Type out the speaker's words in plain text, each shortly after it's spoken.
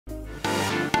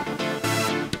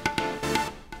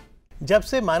जब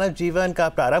से मानव जीवन का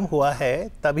प्रारंभ हुआ है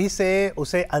तभी से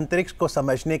उसे अंतरिक्ष को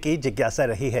समझने की जिज्ञासा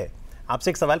रही है।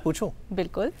 आपसे एक सवाल पूछूं?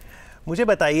 बिल्कुल। मुझे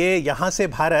बताइए, यहाँ से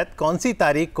भारत कौन सी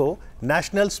तारीख को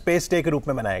नेशनल स्पेस डे के रूप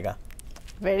में मनाएगा?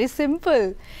 वेरी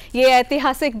सिंपल, ये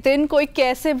ऐतिहासिक दिन कोई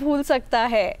कैसे भूल सकता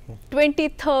है?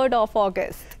 23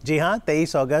 अगस्त। जी हाँ,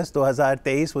 23 अगस्त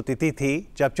 2023 वो तिथि थी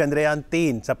जब चंद्रयान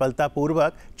 3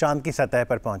 सफलतापूर्वक चांद की सतह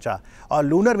पर पहुंचा। और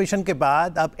लूनर मिशन के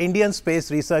बाद अब इंडियन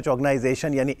स्पेस रिसर्च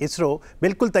ऑर्गेनाइजेशन यानी इसरो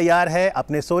बिल्कुल तैयार है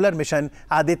अपने सोलर मिशन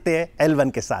आदित्य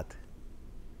L1 के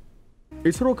साथ।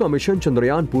 इसरो का मिशन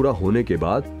चंद्रयान पूरा होने के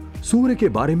बाद सूर्य के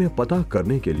बारे में पता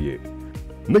करने के लिए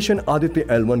मिशन आदित्य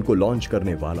L1 को लॉन्च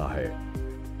करने वाला है।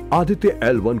 आदित्य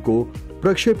L1 को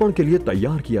प्रक्षेपण के लिए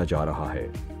तैयार किया जा रहा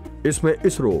है। इसमें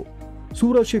इसरो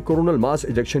सूरज के कोरोनल मास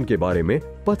इजेक्शन के बारे में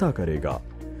पता करेगा,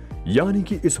 यानी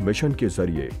कि इस मिशन के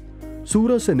जरिए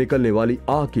सूरज से निकलने वाली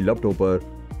आग की लपटों पर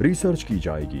रिसर्च की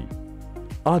जाएगी।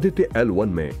 आदित्य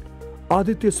L1 में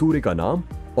आदित्य सूर्य का नाम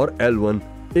और L1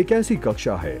 एक ऐसी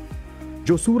कक्षा है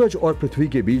जो सूरज और पृथ्वी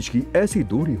के बीच की ऐसी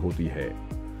दूरी होती है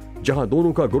जहां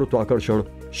दोनों का गुरुत्वाकर्षण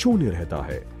शून्य रहता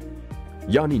है,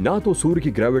 यानी ना तो सूर्य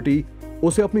की ग्रेविटी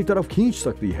उसे अपनी तरफ खींच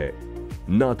सकती है,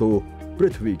 ना तो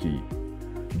पृथ्वी की,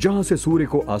 जहां से सूर्य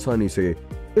को आसानी से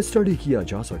स्टडी किया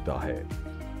जा सकता है।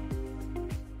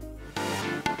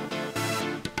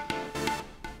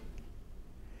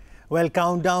 Well,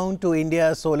 countdown to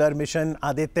India's solar mission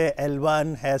Aditya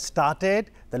L1 has started.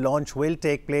 The launch will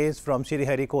take place from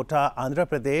Sriharikota, Andhra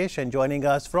Pradesh. And joining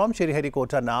us from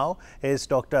Sriharikota now is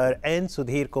Dr. N.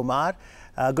 Sudheer Kumar.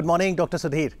 Good morning, Dr.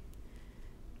 Sudheer.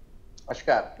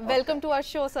 Namaskar. Welcome to our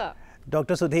show, sir.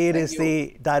 Dr. Sudheer is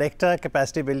the Director,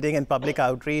 Capacity Building and Public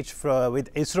Outreach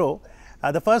with ISRO.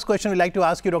 The first question we'd like to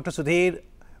ask you, Dr. Sudheer,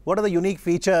 what are the unique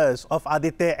features of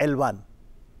Aditya L1?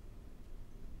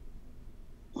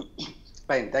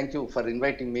 Fine, thank you for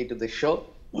inviting me to the show.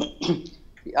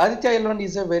 Aditya L1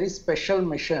 is a very special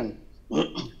mission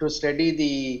to study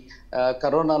the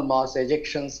coronal mass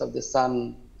ejections of the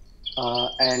sun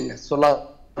and solar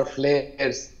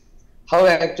flares, how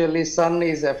actually sun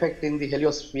is affecting the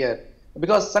heliosphere,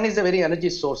 because sun is a very energy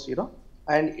source,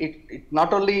 and it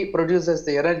not only produces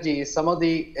the energy, some of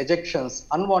the ejections,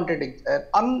 unwanted,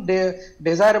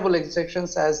 undesirable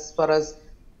ejections as far as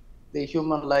the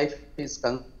human life is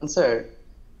concerned.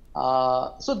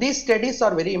 So these studies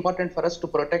are very important for us to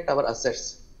protect our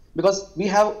assets, because we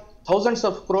have thousands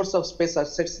of crores of space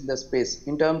assets in the space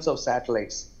in terms of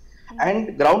satellites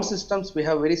and ground systems. We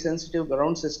have very sensitive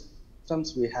ground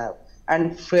systems we have,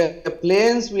 and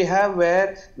planes we have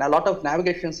where a lot of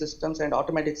navigation systems and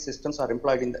automatic systems are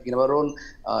employed in our own,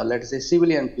 let's say,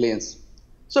 civilian planes.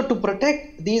 So to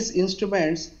protect these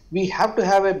instruments, we have to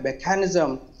have a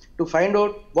mechanism to find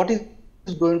out what is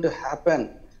going to happen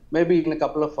maybe in a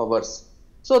couple of hours.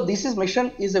 So this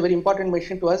mission is a very important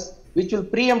mission to us, which will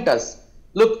preempt us.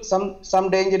 Look, some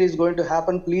danger is going to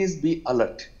happen, please be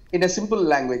alert. In a simple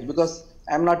language, because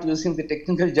I'm not using the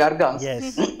technical jargons.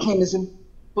 Yes. In a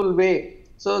simple way.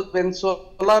 So when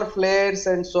solar flares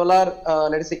and solar,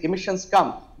 let us say, emissions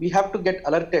come, we have to get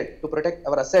alerted to protect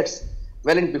our assets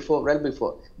well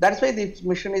before. That's why this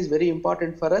mission is very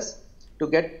important for us, to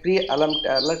get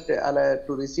alert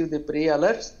to receive the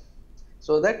pre-alerts,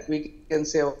 so that we can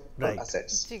save our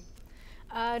assets.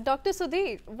 Dr.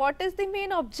 Sudheer, what is the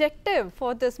main objective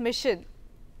for this mission?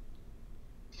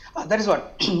 That is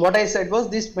what I said was,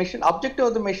 this mission, objective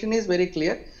of the mission is very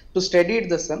clear, to study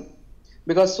the sun,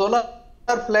 because solar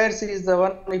flares is the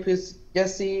one, if you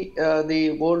just see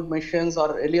the old missions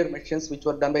or earlier missions which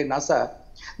were done by NASA,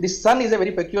 the sun is a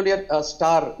very peculiar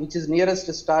star, which is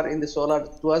nearest star in the solar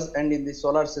to us and in the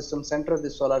solar system, center of the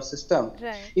solar system.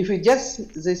 Right. If you just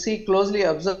closely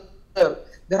observe,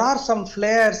 there are some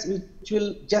flares which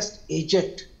will just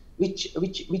eject, which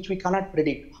we cannot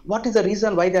predict. What is the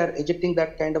reason why they are ejecting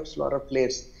that kind of solar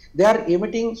flares? They are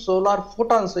emitting solar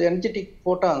photons, so energetic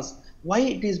photons. Why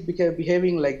it is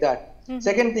behaving like that?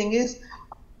 Second thing is,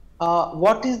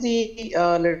 what is the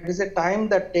let us say time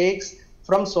that takes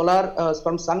from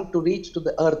sun to reach to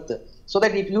the earth, so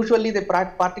that it usually the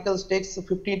particles takes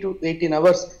 15 to 18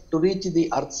 hours to reach the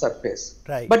earth's surface.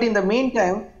 Right. But in the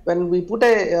meantime, when we put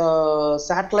a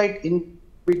satellite in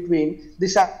between, the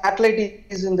satellite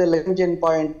is in the Lagrangian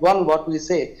point 1, what we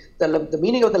say, the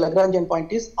meaning of the Lagrangian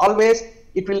point is always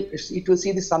it will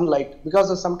see the sunlight,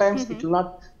 because sometimes it will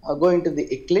not go into the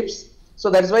eclipse. So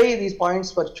that's why these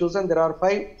points were chosen. There are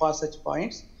 5 passage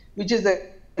points, which is the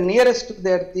nearest to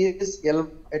the earth is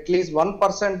at least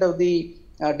 1% of the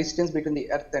distance between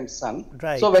the earth and sun.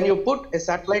 Right. So when you put a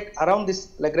satellite around this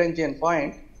Lagrangian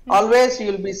point, always you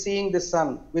will be seeing the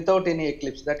sun without any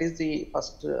eclipse. That is the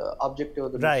first objective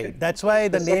of the mission. Right. That's why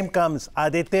the name comes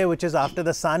Aditya, which is after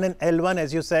the sun, and L1,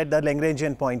 as you said, the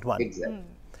Lagrangian point 1. Exactly.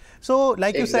 So,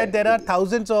 like you said, there are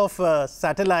thousands of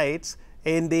satellites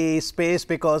in the space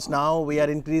because now we are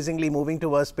increasingly moving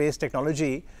towards space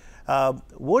technology.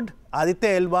 Would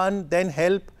Aditya L1 then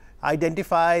help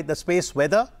identify the space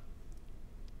weather?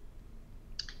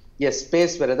 Yes,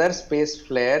 space weather, space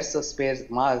flares, space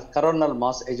mass, coronal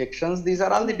mass ejections. These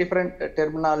are all the different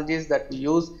terminologies that we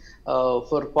use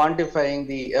for quantifying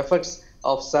the effects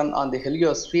of sun on the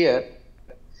heliosphere.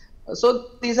 So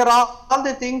these are all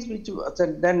the things which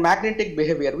then magnetic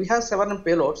behavior. We have 7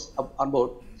 payloads on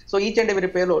board. So each and every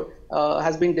payload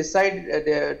has been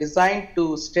designed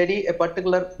to study a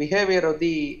particular behavior of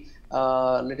the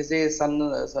let us say sun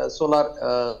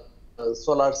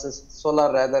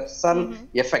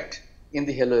effect in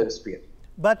the heliosphere.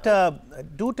 But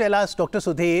do tell us, Dr.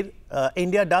 Sudheer,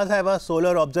 India does have a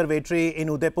solar observatory in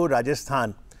Udaipur,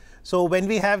 Rajasthan. So when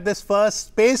we have this first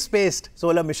space-based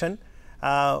solar mission,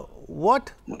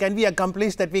 what can we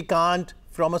accomplish that we can't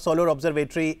from a solar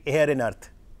observatory here in Earth?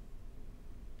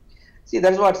 See,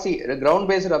 that's what,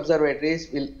 ground-based observatories,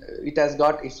 it has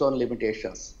got its own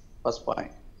limitations, first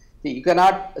point. See, you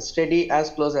cannot study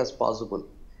as close as possible.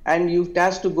 And you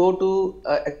have to go to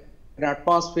an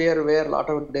atmosphere where a lot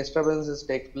of disturbances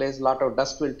take place, a lot of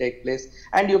dust will take place,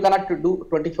 and you cannot do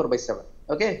 24/7.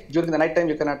 Okay, during the night time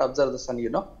you cannot observe the sun, you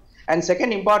know. And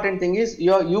second important thing is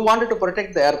you wanted to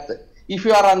protect the earth. If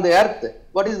you are on the earth,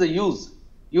 what is the use?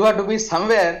 You have to be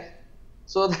somewhere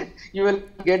so that you will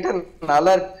get an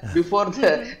alert before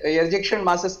the ejection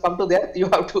masses come to the earth. You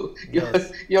have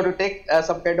to take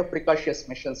some kind of precautionary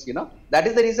measures, you know. That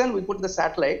is the reason we put the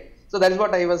satellite. So that is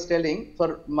what I was telling.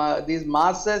 For these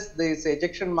masses, these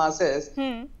ejection masses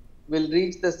will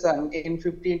reach the sun in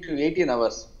 15 to 18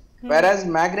 hours. Whereas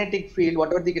magnetic field,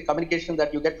 whatever the communication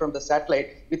that you get from the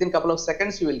satellite, within a couple of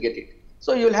seconds you will get it.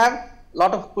 So you will have a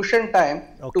lot of cushion time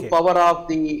to power off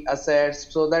the assets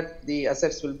so that the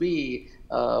assets will be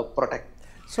protected.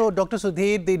 So Dr.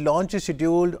 Sudheer, the launch is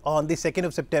scheduled on the 2nd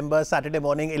of September, Saturday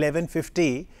morning,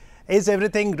 11:50. Is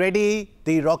everything ready?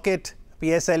 The rocket,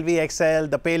 PSLV XL,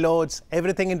 the payloads,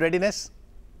 everything in readiness?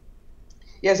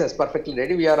 Yes, perfectly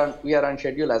ready. We are on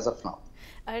schedule as of now.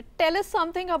 Tell us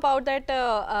something about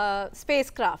that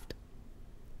spacecraft.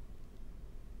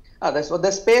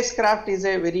 The spacecraft is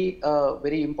a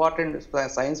very important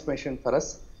science mission for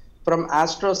us. From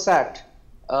AstroSat,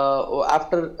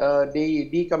 after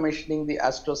decommissioning the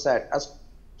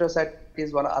AstroSat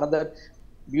is another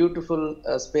beautiful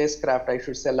spacecraft, I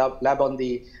should say, lab on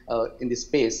the in the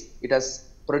space. It has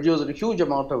produced a huge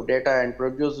amount of data and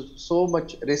produced so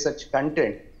much research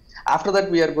content. After that,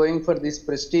 we are going for this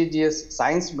prestigious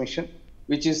science mission,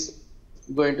 which is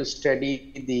going to study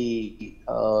the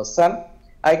sun.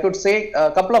 I could say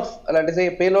a couple of, let us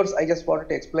say, payloads. I just wanted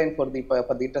to explain for the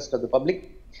interest of the public.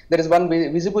 There is one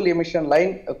visible emission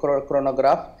line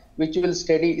chronograph, which will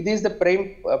study. This is the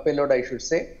prime payload, I should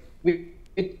say.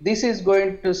 This is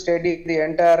going to study the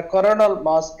entire coronal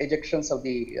mass ejections of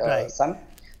the sun.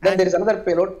 Then there is another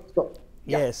payload. So,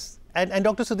 yes. And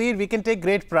Dr. Sudheer, we can take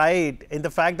great pride in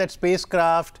the fact that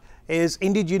spacecraft is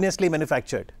indigenously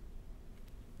manufactured.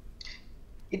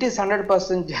 It is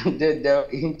 100%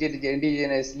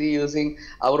 indigenously using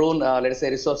our own, let us say,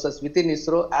 resources within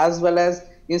ISRO, as well as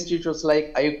institutes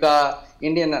like IUCA,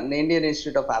 Indian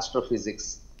Institute of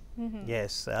Astrophysics.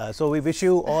 Yes. So we wish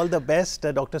you all the best,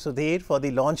 Dr. Sudheer, for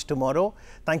the launch tomorrow.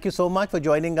 Thank you so much for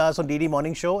joining us on DD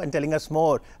Morning Show and telling us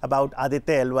more about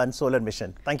Aditya L1 solar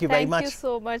mission. Thank you very much. Thank you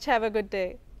so much. Have a good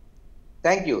day.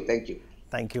 Thank you. Thank you.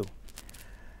 Thank you.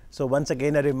 So once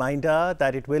again, a reminder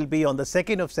that it will be on the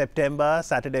 2nd of September,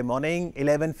 Saturday morning,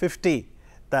 11:50,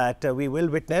 that we will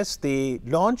witness the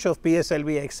launch of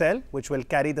PSLV XL, which will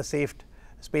carry the safe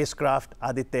spacecraft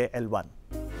Aditya L1.